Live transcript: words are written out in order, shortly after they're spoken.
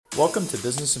Welcome to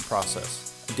Business and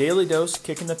Process, a daily dose,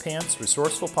 kick in the pants,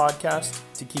 resourceful podcast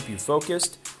to keep you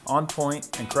focused, on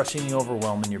point, and crushing the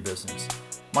overwhelm in your business.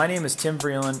 My name is Tim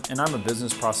Vreeland, and I'm a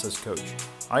business process coach.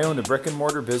 I owned a brick and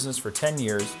mortar business for 10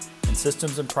 years, and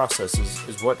systems and processes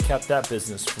is what kept that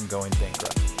business from going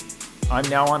bankrupt. I'm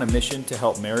now on a mission to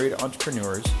help married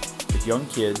entrepreneurs with young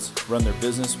kids run their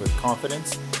business with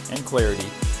confidence and clarity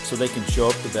so they can show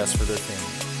up the best for their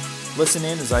family. Listen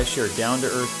in as I share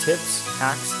down-to-earth tips,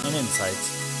 hacks, and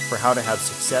insights for how to have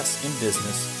success in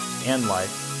business and life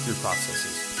through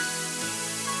processes.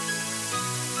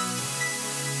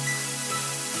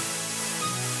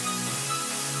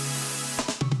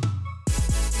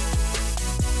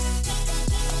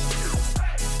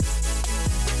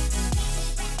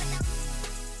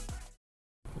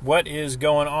 What is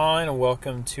going on?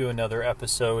 Welcome to another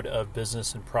episode of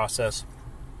Business and Process.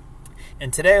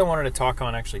 And today I wanted to talk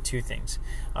on actually two things.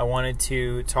 I wanted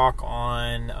to talk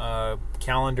on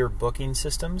calendar booking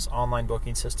systems, online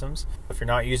booking systems. If you're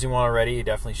not using one already, you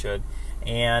definitely should.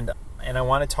 And I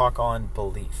want to talk on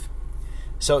belief.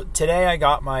 So today I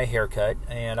got my haircut,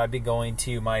 and I've been going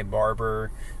to my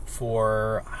barber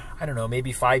for,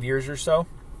 maybe 5 years or so.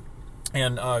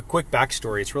 And quick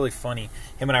backstory, it's really funny.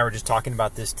 Him and I were just talking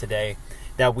about this today,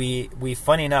 that we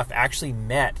funny enough, actually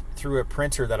met through a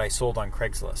printer that I sold on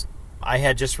Craigslist. I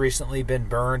had just recently been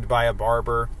burned by a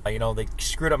barber. They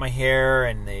screwed up my hair,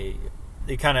 and they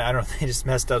kind of, they just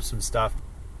messed up some stuff.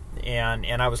 And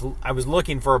I was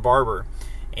looking for a barber,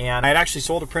 and I had actually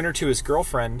sold a printer to his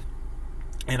girlfriend,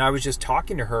 and I was just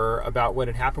talking to her about what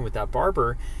had happened with that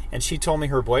barber, and she told me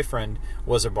her boyfriend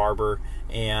was a barber,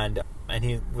 and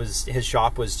his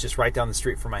shop was just right down the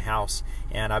street from my house,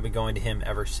 and I've been going to him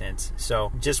ever since.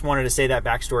 So just wanted to say that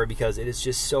backstory because it is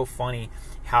just so funny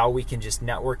how we can just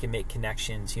network and make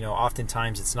connections.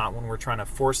 Oftentimes it's not when we're trying to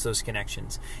force those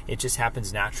connections. It just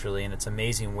happens naturally, and it's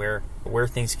amazing where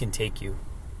things can take you.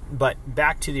 But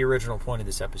back to the original point of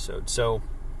this episode. So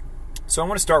I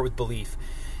want to start with belief.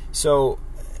 So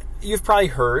you've probably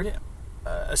heard,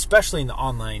 especially in the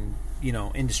online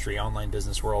industry, online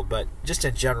business world, but just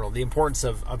in general, the importance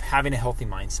of having a healthy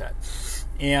mindset.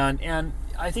 And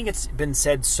I think it's been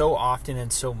said so often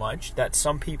and so much that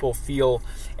some people feel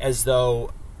as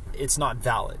though it's not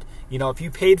valid. If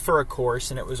you paid for a course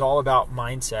and it was all about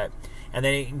mindset, and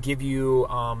they didn't give you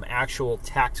actual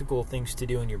tactical things to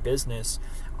do in your business,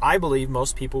 I believe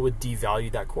most people would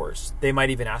devalue that course. They might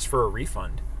even ask for a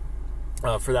refund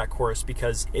for that course,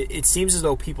 because it seems as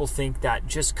though people think that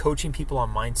just coaching people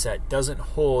on mindset doesn't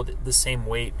hold the same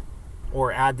weight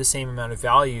or add the same amount of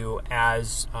value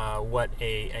as what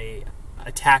a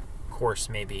tact course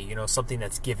may be. Something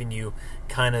that's giving you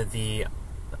kind of the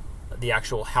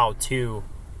actual how-to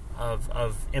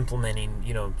of implementing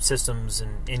systems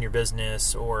in your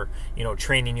business, or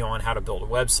training you on how to build a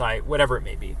website, whatever it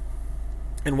may be.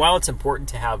 And while it's important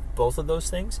to have both of those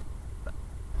things,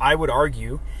 I would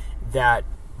argue that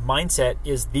mindset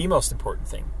is the most important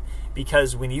thing,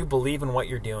 because when you believe in what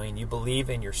you're doing, you believe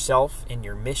in yourself, in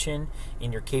your mission,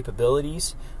 in your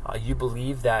capabilities, you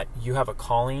believe that you have a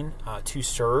calling to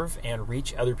serve and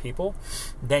reach other people,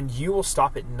 then you will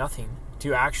stop at nothing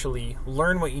to actually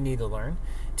learn what you need to learn,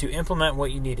 to implement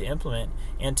what you need to implement,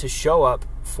 and to show up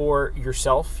for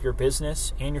yourself, your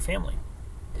business, and your family.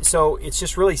 So it's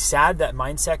just really sad that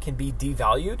mindset can be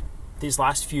devalued. These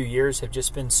last few years have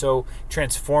just been so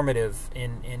transformative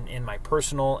in my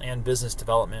personal and business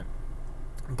development.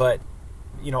 But,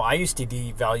 I used to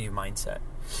devalue mindset.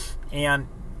 And,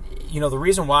 the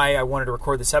reason why I wanted to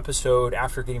record this episode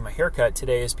after getting my haircut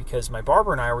today is because my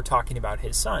barber and I were talking about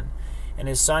his son. And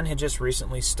his son had just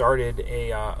recently started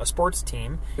a sports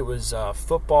team. It was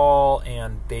football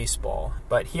and baseball.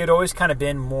 But he had always kind of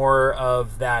been more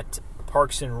of that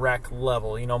Parks and Rec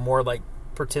level, more like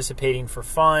participating for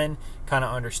fun, kind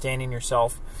of understanding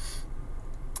yourself.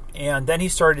 And then he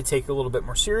started to take it a little bit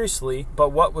more seriously.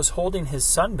 But what was holding his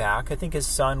son back, I think his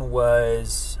son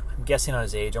was, I'm guessing on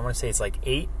his age, I want to say it's like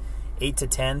 8 to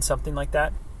 10, something like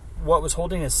that. What was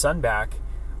holding his son back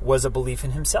was a belief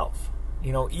in himself.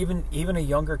 Even a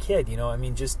younger kid,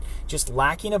 just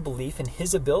lacking a belief in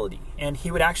his ability. And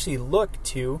he would actually look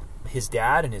to his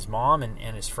dad and his mom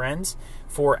and his friends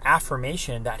for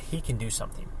affirmation that he can do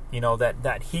something.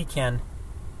 That he can,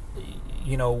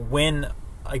 win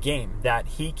a game, that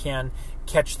he can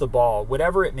catch the ball,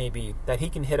 whatever it may be, that he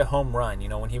can hit a home run,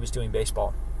 when he was doing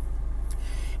baseball.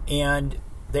 And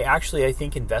they actually, I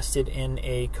think, invested in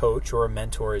a coach, or a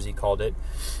mentor, as he called it,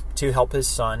 to help his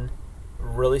son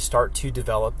really start to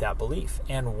develop that belief.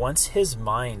 And once his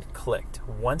mind clicked,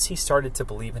 once he started to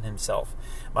believe in himself,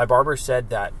 my barber said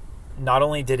that not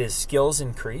only did his skills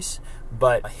increase,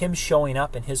 but him showing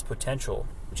up in his potential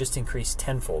just increased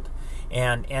tenfold.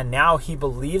 And now he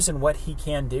believes in what he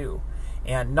can do.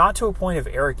 And not to a point of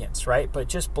arrogance, right? But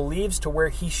just believes to where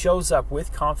he shows up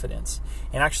with confidence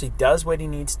and actually does what he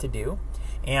needs to do.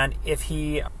 And if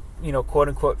he, quote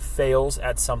unquote, fails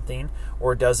at something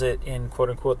or does it in quote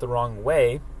unquote the wrong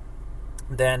way,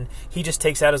 then he just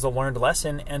takes that as a learned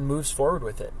lesson and moves forward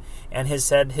with it. And his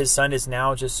son is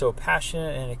now just so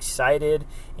passionate and excited,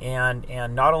 and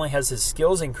not only has his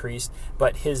skills increased,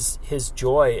 but his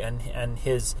joy and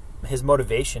his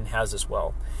motivation has as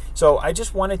well. So I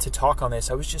just wanted to talk on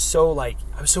this. I was just so I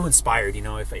was so inspired,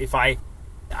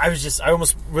 I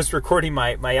almost was recording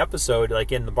my episode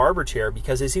like in the barber chair,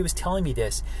 because as he was telling me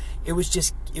this, it was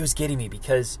getting me,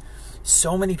 because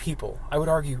so many people, I would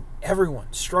argue everyone,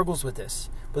 struggles with this,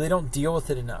 but they don't deal with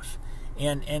it enough.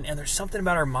 And there's something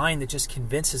about our mind that just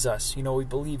convinces us, we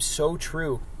believe so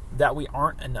true that we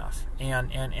aren't enough.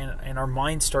 And our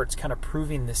mind starts kind of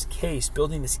proving this case,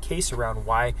 building this case around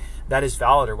why that is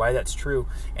valid or why that's true.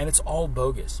 And it's all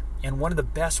bogus. And one of the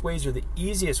best ways, or the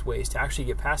easiest ways to actually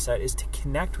get past that, is to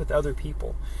connect with other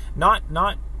people. Not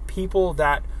people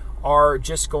that are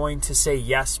just going to say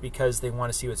yes because they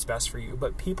want to see what's best for you,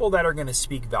 but people that are going to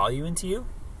speak value into you,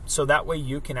 so that way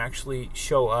you can actually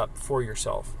show up for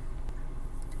yourself.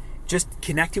 Just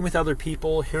connecting with other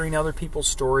people, hearing other people's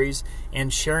stories,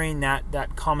 and sharing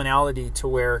that commonality to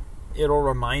where it'll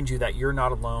remind you that you're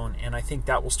not alone. And I think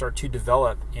that will start to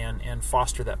develop and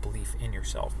foster that belief in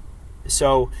yourself.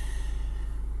 So,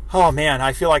 oh man,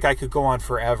 I feel like I could go on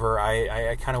forever.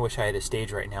 I kind of wish I had a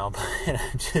stage right now, but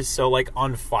I'm just so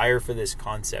on fire for this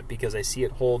concept, because I see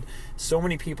it hold so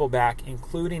many people back,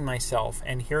 including myself.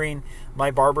 And hearing my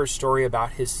barber's story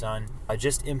about his son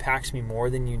just impacts me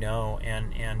more than you know,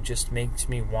 and just makes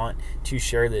me want to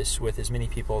share this with as many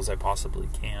people as I possibly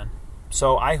can.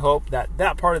 So I hope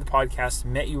that part of the podcast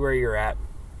met you where you're at.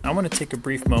 I want to take a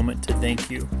brief moment to thank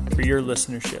you for your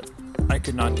listenership. I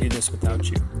could not do this without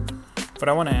you. But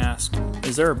I want to ask,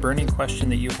 is there a burning question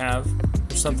that you have,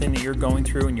 or something that you're going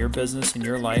through in your business, in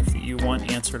your life, that you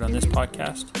want answered on this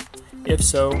podcast? If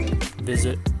so,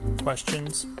 visit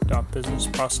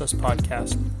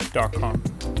questions.businessprocesspodcast.com.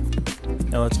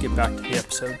 Now let's get back to the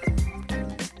episode.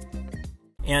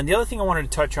 And the other thing I wanted to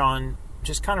touch on,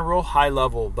 just kind of real high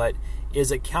level, but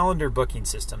is a calendar booking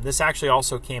system. This actually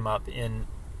also came up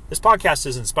this podcast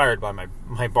is inspired by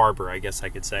my barber, I guess I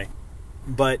could say.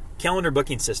 But calendar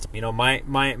booking system,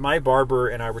 my barber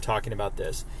and I were talking about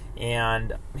this,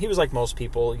 and he was like most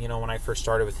people, when I first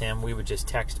started with him, we would just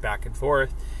text back and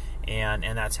forth, and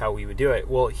that's how we would do it.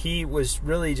 Well, he was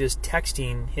really just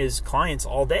texting his clients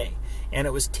all day, and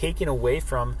it was taken away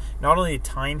from not only the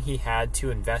time he had to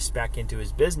invest back into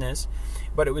his business,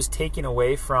 but it was taken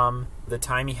away from the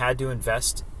time he had to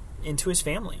invest into his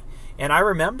family. And I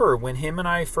remember when him and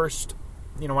I first,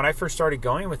 when I first started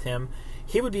going with him,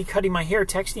 he would be cutting my hair,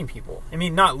 texting people. I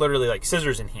mean, not literally like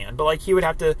scissors in hand, but he would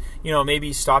have to,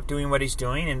 maybe stop doing what he's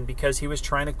doing, and because he was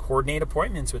trying to coordinate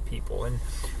appointments with people, and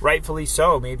rightfully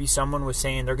so. Maybe someone was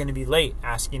saying they're going to be late,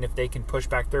 asking if they can push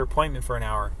back their appointment for an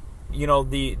hour.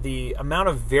 The amount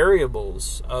of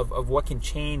variables of what can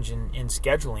change in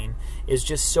scheduling is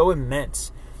just so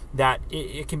immense that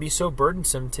it can be so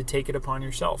burdensome to take it upon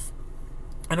yourself.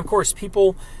 And of course,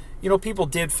 people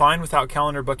did fine without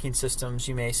calendar booking systems,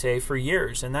 you may say, for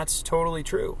years, and that's totally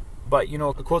true. But,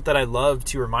 a quote that I love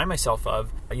to remind myself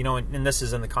of, and this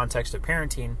is in the context of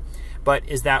parenting, but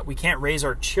is that we can't raise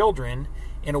our children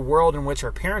in a world in which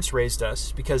our parents raised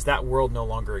us, because that world no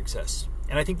longer exists.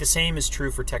 And I think the same is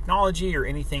true for technology or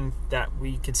anything that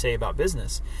we can say about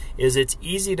business, is it's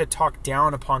easy to talk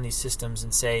down upon these systems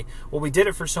and say, well, we did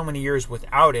it for so many years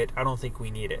without it, I don't think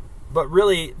we need it. But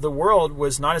really, the world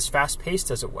was not as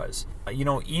fast-paced as it was.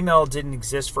 Email didn't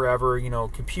exist forever,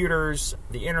 computers,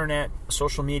 the internet,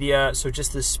 social media. So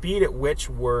just the speed at which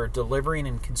we're delivering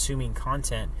and consuming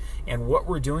content and what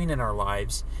we're doing in our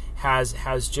lives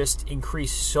has just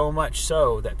increased so much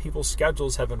so that people's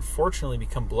schedules have unfortunately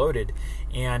become bloated,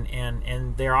 and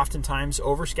they're oftentimes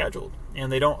overscheduled,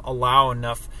 and they don't allow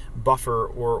enough buffer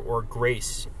or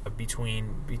grace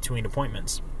between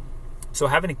appointments. So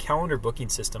having a calendar booking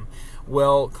system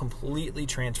will completely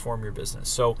transform your business.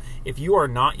 So if you are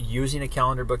not using a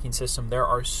calendar booking system, there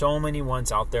are so many ones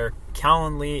out there.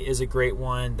 Calendly is a great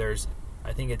one.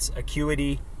 I think it's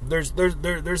Acuity. There's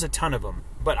a ton of them.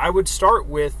 But I would start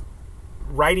with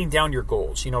writing down your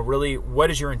goals. Really, what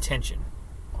is your intention?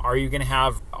 Are you going to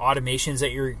have automations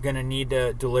that you're going to need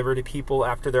to deliver to people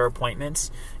after their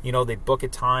appointments? They book a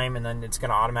time and then it's going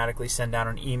to automatically send out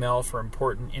an email for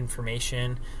important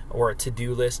information or a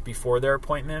to-do list before their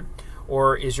appointment.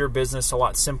 Or is your business a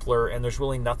lot simpler and there's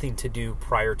really nothing to do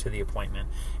prior to the appointment?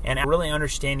 And really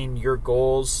understanding your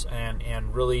goals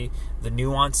and really the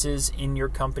nuances in your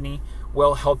company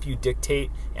will help you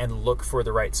dictate and look for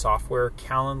the right software.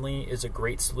 Calendly is a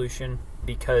great solution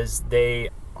because they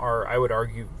are, I would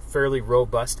argue, fairly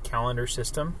robust calendar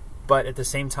system. But at the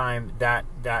same time, that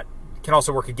can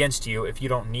also work against you if you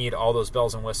don't need all those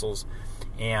bells and whistles,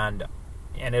 and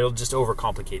it'll just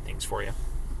overcomplicate things for you.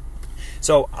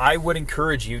 So I would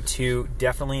encourage you to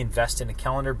definitely invest in a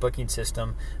calendar booking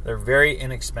system. They're very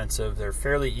inexpensive. They're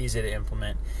fairly easy to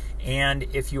implement. And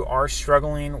if you are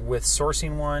struggling with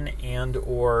sourcing one and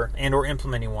or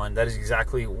implementing one, that is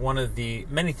exactly one of the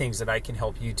many things that I can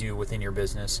help you do within your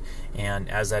business. And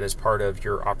as that is part of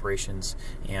your operations,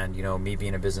 and me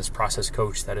being a business process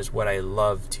coach, that is what I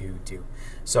love to do.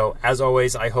 So as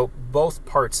always, I hope both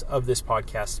parts of this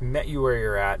podcast met you where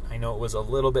you're at. I know it was a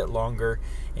little bit longer,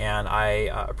 and I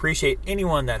appreciate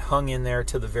anyone that hung in there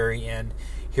to the very end,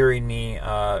 hearing me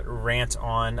rant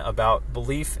on about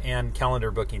belief and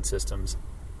calendar booking systems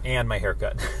and my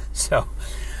haircut. So,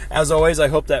 as always, I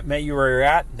hope that met you where you're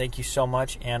at. Thank you so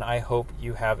much, and I hope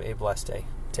you have a blessed day.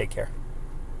 Take care.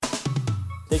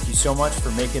 Thank you so much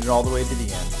for making it all the way to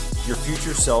the end. Your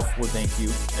future self will thank you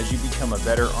as you become a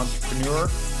better entrepreneur,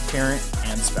 parent,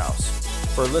 and spouse.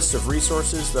 For a list of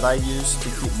resources that I use to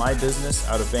keep my business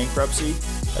out of bankruptcy,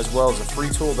 as well as a free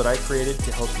tool that I created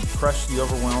to help you crush the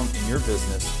overwhelm in your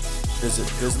business, visit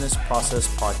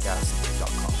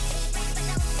businessprocesspodcast.com.